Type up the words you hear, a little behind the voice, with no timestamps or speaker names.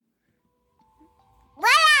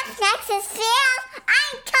Nexus Phil.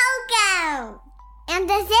 I'm Coco. And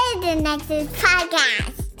this is the Nexus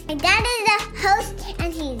Podcast. My dad is the host,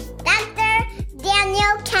 and he's Dr.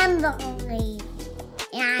 Daniel Kimberly.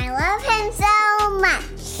 And I love him so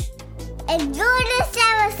much. Enjoy this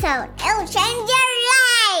episode. It'll change your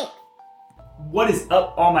life. What is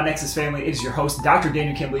up, all my Nexus family? It is your host, Dr.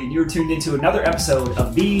 Daniel Kimberly, and you're tuned into another episode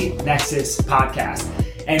of the Nexus Podcast.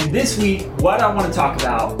 And this week, what I want to talk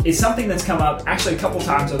about is something that's come up actually a couple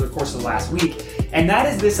times over the course of the last week, and that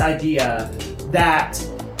is this idea that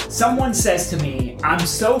someone says to me, I'm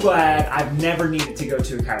so glad I've never needed to go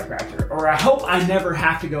to a chiropractor, or I hope I never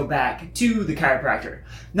have to go back to the chiropractor.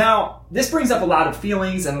 Now, this brings up a lot of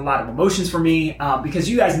feelings and a lot of emotions for me because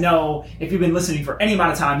you guys know, if you've been listening for any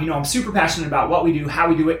amount of time, you know I'm super passionate about what we do, how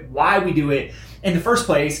we do it, why we do it in the first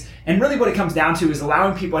place. And really what it comes down to is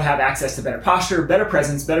allowing people to have access to better posture, better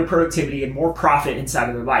presence, better productivity, and more profit inside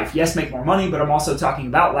of their life. Yes, make more money, but I'm also talking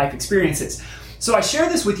about life experiences. So I share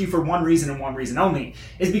this with you for one reason and one reason only,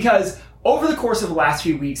 is because over the course of the last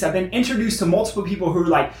few weeks, I've been introduced to multiple people who are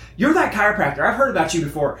like, you're that chiropractor. I've heard about you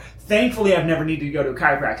before. Thankfully, I've never needed to go to a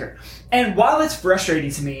chiropractor. And while it's frustrating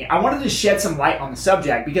to me, I wanted to shed some light on the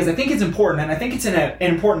subject because I think it's important, and I think it's an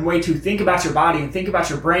important way to think about your body and think about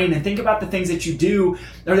your brain and think about the things that you do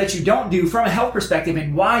or that you don't do from a health perspective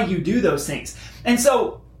and why you do those things. And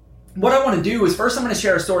so what I want to do is first I'm going to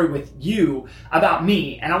share a story with you about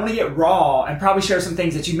me, and I want to get raw and probably share some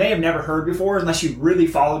things that you may have never heard before unless you really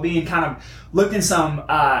followed me and kind of looked in some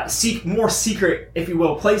more secret, if you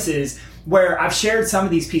will, places where I've shared some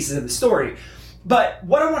of these pieces of the story. But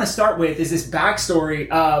what I want to start with is this backstory.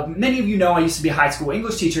 Many of you know I used to be a high school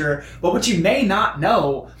English teacher, but what you may not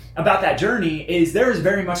know about that journey is there is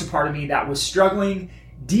very much a part of me that was struggling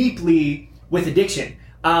deeply with addiction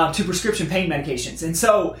to prescription pain medications. And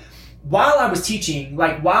so while I was teaching,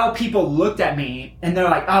 while people looked at me and they're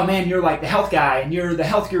like, oh man, you're like the health guy and you're the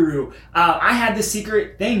health guru, I had this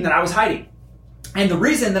secret thing that I was hiding. And the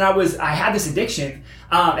reason that I had this addiction,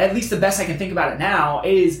 at least the best I can think about it now,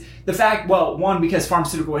 is the fact, well, one, because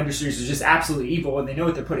pharmaceutical industries are just absolutely evil and they know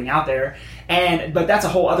what they're putting out there. But that's a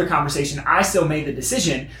whole other conversation. I still made the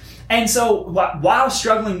decision. And so while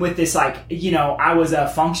struggling with this, I was a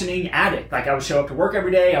functioning addict. I would show up to work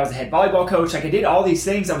every day. I was a head volleyball coach. I did all these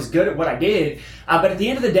things. I was good at what I did. But at the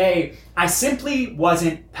end of the day, I simply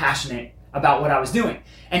wasn't passionate about what I was doing.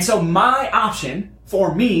 And so my option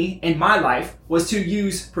for me in my life was to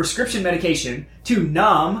use prescription medication to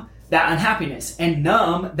numb that unhappiness and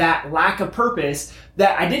numb that lack of purpose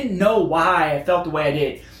that I didn't know why I felt the way I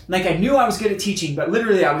did. I knew I was good at teaching, but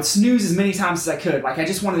literally I would snooze as many times as I could. I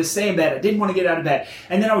just wanted to stay in bed. I didn't want to get out of bed.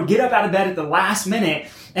 And then I would get up out of bed at the last minute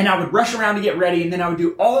and I would rush around to get ready. And then I would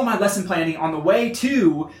do all of my lesson planning on the way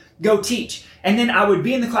to go teach. And then I would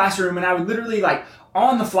be in the classroom and I would literally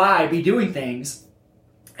on the fly be doing things.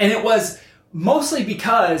 And it was mostly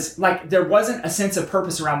because there wasn't a sense of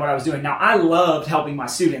purpose around what I was doing. Now, I loved helping my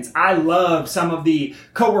students. I loved some of the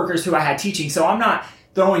coworkers who I had teaching. So I'm not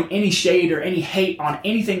throwing any shade or any hate on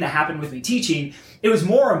anything that happened with me teaching. It was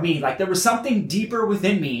more of me. There was something deeper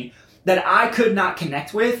within me that I could not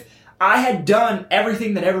connect with. I had done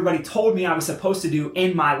everything that everybody told me I was supposed to do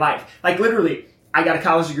in my life. Literally, I got a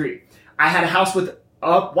college degree. I had a house with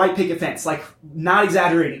a white picket fence. Not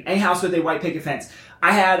exaggerating, a house with a white picket fence.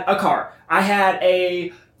 I had a car. I had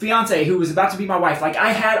a fiance who was about to be my wife.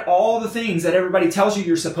 I had all the things that everybody tells you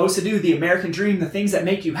you're supposed to do, the American dream, the things that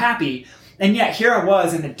make you happy. And yet here I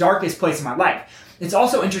was in the darkest place of my life. It's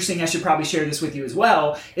also interesting, I should probably share this with you as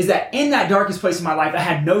well, is that in that darkest place of my life, I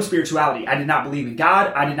had no spirituality. I did not believe in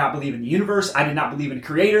God. I did not believe in the universe. I did not believe in a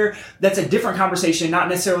creator. That's a different conversation, not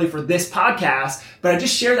necessarily for this podcast, but I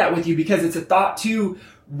just share that with you because it's a thought to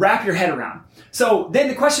wrap your head around. So then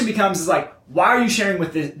the question becomes why are you sharing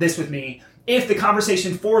this with me if the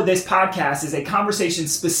conversation for this podcast is a conversation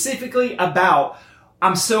specifically about,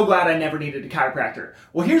 I'm so glad I never needed a chiropractor?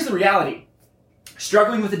 Well, here's the reality.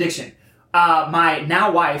 Struggling with addiction. My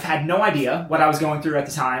now wife had no idea what I was going through at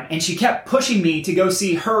the time, and she kept pushing me to go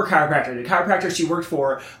see her chiropractor, the chiropractor she worked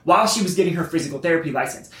for while she was getting her physical therapy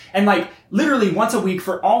license. And literally once a week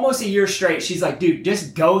for almost a year straight, she's like, dude,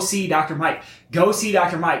 just go see Dr. Mike. Go see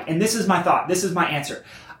Dr. Mike. And this is my thought. This is my answer.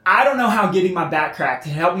 I don't know how getting my back cracked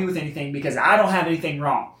can help me with anything because I don't have anything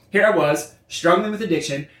wrong. Here I was struggling with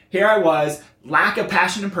addiction. Here I was, lack of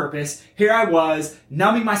passion and purpose. Here I was,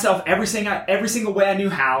 numbing myself every single way I knew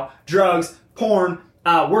how. Drugs, porn,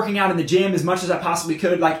 working out in the gym as much as I possibly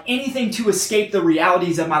could, like anything to escape the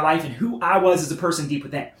realities of my life and who I was as a person deep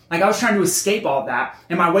within. Like I was trying to escape all of that,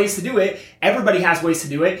 and my ways to do it, everybody has ways to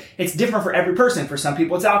do it. It's different for every person. For some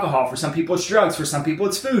people it's alcohol, for some people it's drugs, for some people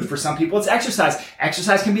it's food, for some people it's exercise.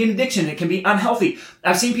 Exercise can be an addiction, it can be unhealthy.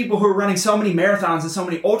 I've seen people who are running so many marathons and so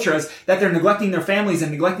many ultras that they're neglecting their families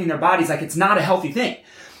and neglecting their bodies, like it's not a healthy thing.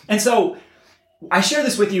 And so I share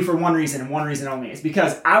this with you for one reason and one reason only, is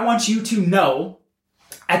because I want you to know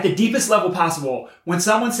at the deepest level possible, when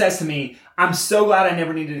someone says to me, I'm so glad I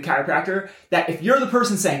never needed a chiropractor, that if you're the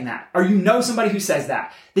person saying that, or you know somebody who says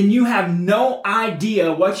that, then you have no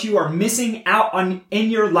idea what you are missing out on in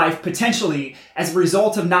your life potentially as a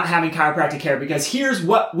result of not having chiropractic care. Because here's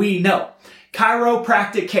what we know.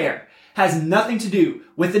 Chiropractic care has nothing to do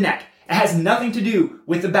with the neck. It has nothing to do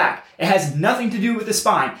with the back. It has nothing to do with the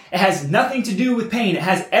spine. It has nothing to do with pain. It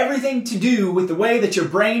has everything to do with the way that your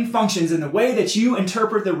brain functions and the way that you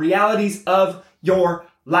interpret the realities of your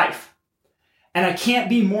life. And I can't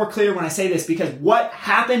be more clear when I say this, because what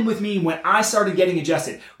happened with me when I started getting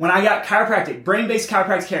adjusted, when I got chiropractic, brain-based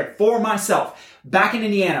chiropractic care for myself back in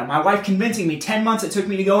Indiana, my wife convincing me, 10 months it took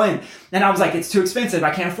me to go in. And I was like, it's too expensive.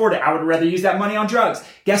 I can't afford it. I would rather use that money on drugs.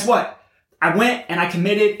 Guess what? I went and I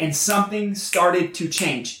committed, and something started to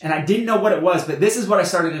change. And I didn't know what it was, but this is what I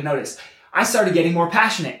started to notice. I started getting more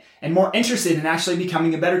passionate and more interested in actually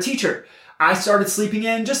becoming a better teacher. I started sleeping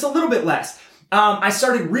in just a little bit less. I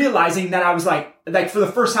started realizing that I was like for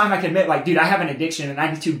the first time I could admit, like, dude, I have an addiction and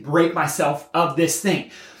I need to break myself of this thing.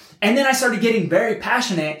 And then I started getting very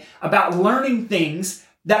passionate about learning things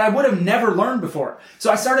that I would have never learned before.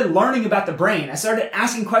 So I started learning about the brain. I started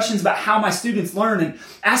asking questions about how my students learn, and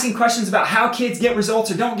asking questions about how kids get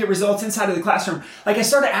results or don't get results inside of the classroom. Like I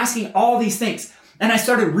started asking all these things, and I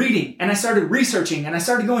started reading, and I started researching, and I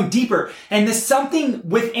started going deeper, and this something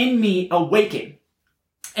within me awakened.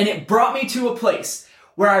 And it brought me to a place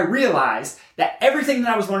where I realized that everything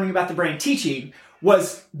that I was learning about the brain teaching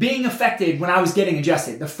was being affected when I was getting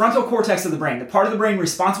adjusted. The frontal cortex of the brain, the part of the brain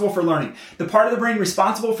responsible for learning, the part of the brain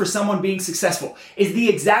responsible for someone being successful, is the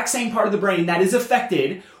exact same part of the brain that is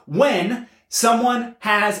affected when someone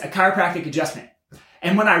has a chiropractic adjustment.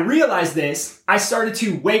 And when I realized this, I started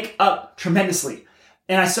to wake up tremendously.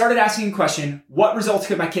 And I started asking a question, what results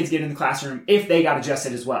could my kids get in the classroom if they got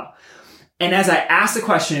adjusted as well? And as I asked the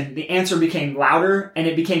question, the answer became louder and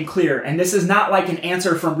it became clear. And this is not like an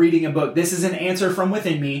answer from reading a book. This is an answer from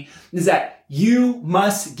within me, is that you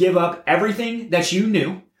must give up everything that you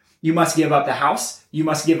knew. You must give up the house. You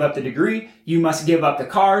must give up the degree. You must give up the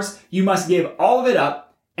cars. You must give all of it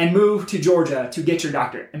up and move to Georgia to get your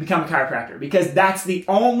doctorate and become a chiropractor, because that's the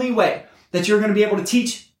only way that you're going to be able to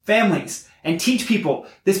teach families and teach people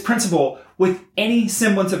this principle with any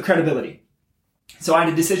semblance of credibility. So I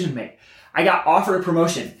had a decision to make. I got offered a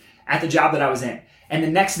promotion at the job that I was in. And the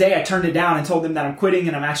next day I turned it down and told them that I'm quitting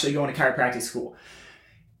and I'm actually going to chiropractic school.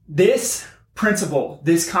 This principle,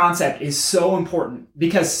 this concept is so important,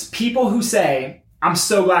 because people who say, I'm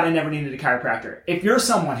so glad I never needed a chiropractor. If you're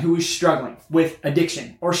someone who is struggling with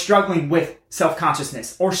addiction, or struggling with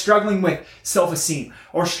self-consciousness, or struggling with self-esteem,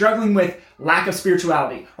 or struggling with lack of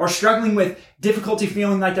spirituality, or struggling with difficulty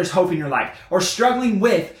feeling like there's hope in your life, or struggling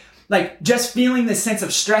with like just feeling this sense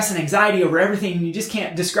of stress and anxiety over everything, and you just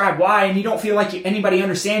can't describe why, and you don't feel like anybody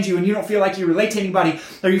understands you, and you don't feel like you relate to anybody,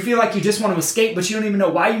 or you feel like you just want to escape, but you don't even know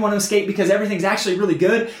why you want to escape because everything's actually really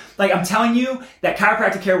good. Like, I'm telling you that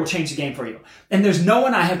chiropractic care will change the game for you. And there's no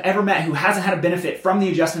one I have ever met who hasn't had a benefit from the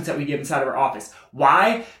adjustments that we give inside of our office.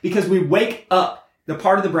 Why? Because we wake up the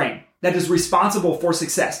part of the brain that is responsible for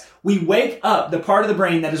success. We wake up the part of the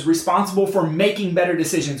brain that is responsible for making better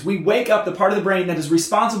decisions. We wake up the part of the brain that is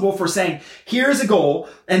responsible for saying, here's a goal,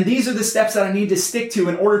 and these are the steps that I need to stick to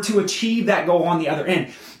in order to achieve that goal on the other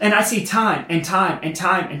end. And I see time and time and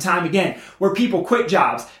time and time again where people quit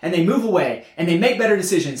jobs and they move away and they make better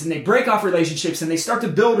decisions and they break off relationships and they start to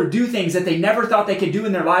build or do things that they never thought they could do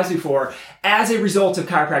in their lives before as a result of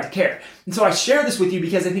chiropractic care. And so I share this with you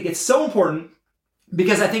because I think it's so important,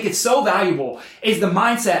 because I think it's so valuable, is the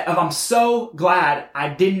mindset of, I'm so glad I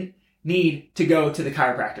didn't need to go to the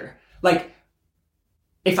chiropractor. Like,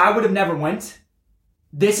 if I would have never went,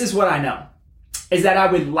 this is what I know, is that I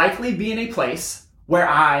would likely be in a place where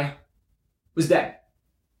I was dead.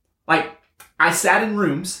 Like, I sat in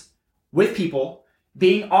rooms with people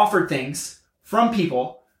being offered things from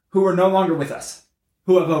people who are no longer with us,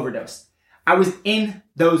 who have overdosed. I was in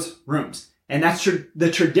those rooms, and that's the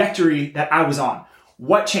trajectory that I was on.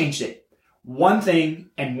 What changed it? One thing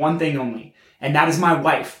and one thing only. And that is my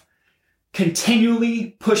wife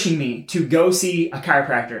continually pushing me to go see a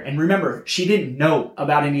chiropractor. And remember, she didn't know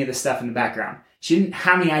about any of this stuff in the background. She didn't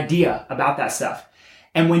have any idea about that stuff.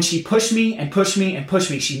 And when she pushed me and pushed me and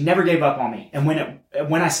pushed me, she never gave up on me. And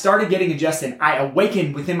when I started getting adjusted, I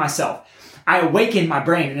awakened within myself. I awakened my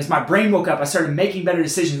brain. And as my brain woke up, I started making better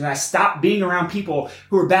decisions, and I stopped being around people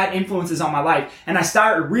who were bad influences on my life. And I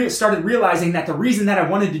started realizing that the reason that I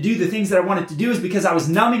wanted to do the things that I wanted to do is because I was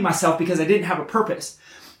numbing myself because I didn't have a purpose.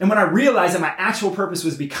 And when I realized that my actual purpose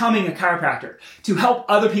was becoming a chiropractor to help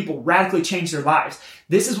other people radically change their lives,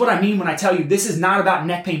 this is what I mean when I tell you this is not about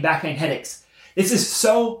neck pain, back pain, headaches. This is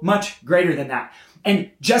so much greater than that.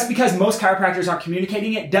 And just because most chiropractors aren't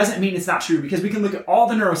communicating it doesn't mean it's not true, because we can look at all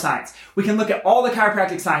the neuroscience. We can look at all the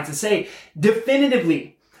chiropractic science and say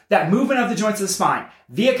definitively that movement of the joints of the spine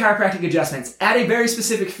via chiropractic adjustments at a very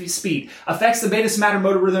specific speed affects the beta somatic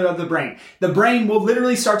motor rhythm of the brain. The brain will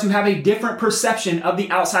literally start to have a different perception of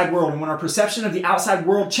the outside world. And when our perception of the outside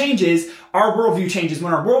world changes, our worldview changes.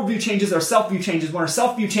 When our worldview changes, our self-view changes. When our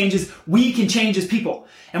self-view changes, we can change as people.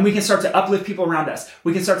 And we can start to uplift people around us.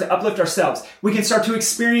 We can start to uplift ourselves. We can start to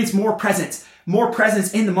experience more presence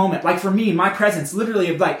in the moment. Like for me, my presence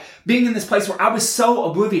literally of like being in this place where I was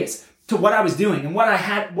so oblivious to what I was doing and what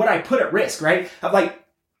I put at risk, right? Of like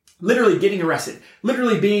literally getting arrested,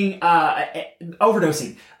 literally being,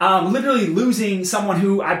 overdosing, literally losing someone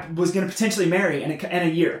who I was going to potentially marry in a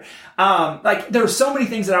year. Like there were so many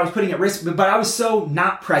things that I was putting at risk, but I was so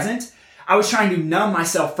not present. I was trying to numb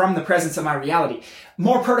myself from the presence of my reality.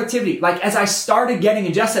 More productivity. Like as I started getting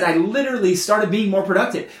adjusted, I literally started being more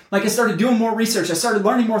productive. Like I started doing more research. I started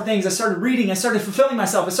learning more things. I started reading. I started fulfilling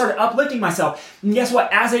myself. I started uplifting myself. And guess what?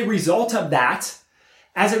 As a result of that,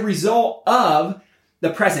 as a result of the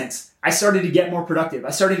presence, I started to get more productive. I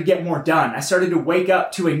started to get more done. I started to wake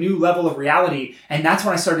up to a new level of reality. And that's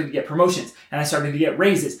when I started to get promotions, and I started to get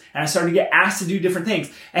raises, and I started to get asked to do different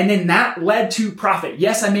things. And then that led to profit.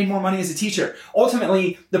 Yes, I made more money as a teacher.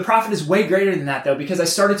 Ultimately, the profit is way greater than that though, because I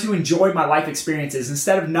started to enjoy my life experiences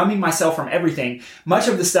instead of numbing myself from everything. Much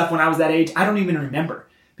of the stuff when I was that age, I don't even remember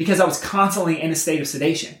because I was constantly in a state of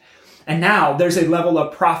sedation. And now there's a level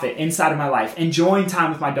of profit inside of my life, enjoying time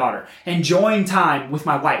with my daughter, enjoying time with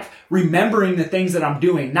my wife, remembering the things that I'm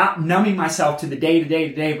doing, not numbing myself to the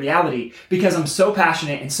day-to-day reality, because I'm so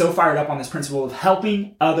passionate and so fired up on this principle of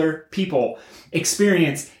helping other people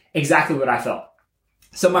experience exactly what I felt.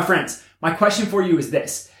 So my friends, my question for you is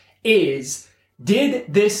this,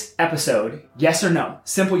 did this episode, yes or no,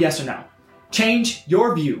 simple yes or no, change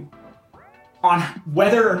your view on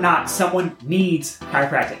whether or not someone needs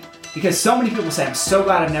chiropractic? Because so many people say, I'm so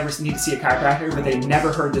glad I never need to see a chiropractor, but they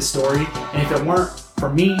never heard this story. And if it weren't for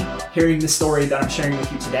me hearing the story that I'm sharing with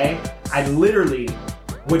you today, I literally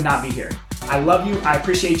would not be here. I love you. I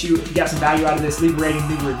appreciate you. If you got some value out of this, leave a rating,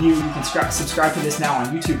 leave a review. You can subscribe to this now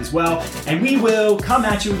on YouTube as well. And we will come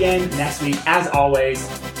at you again next week. As always,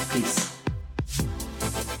 peace.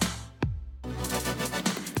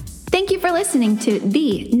 Thank you for listening to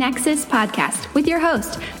the Nexus Podcast with your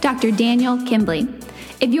host, Dr. Daniel Kimbley.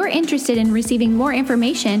 If you're interested in receiving more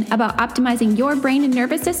information about optimizing your brain and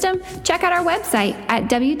nervous system, check out our website at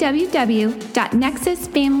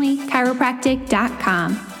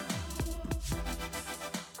www.nexusfamilychiropractic.com.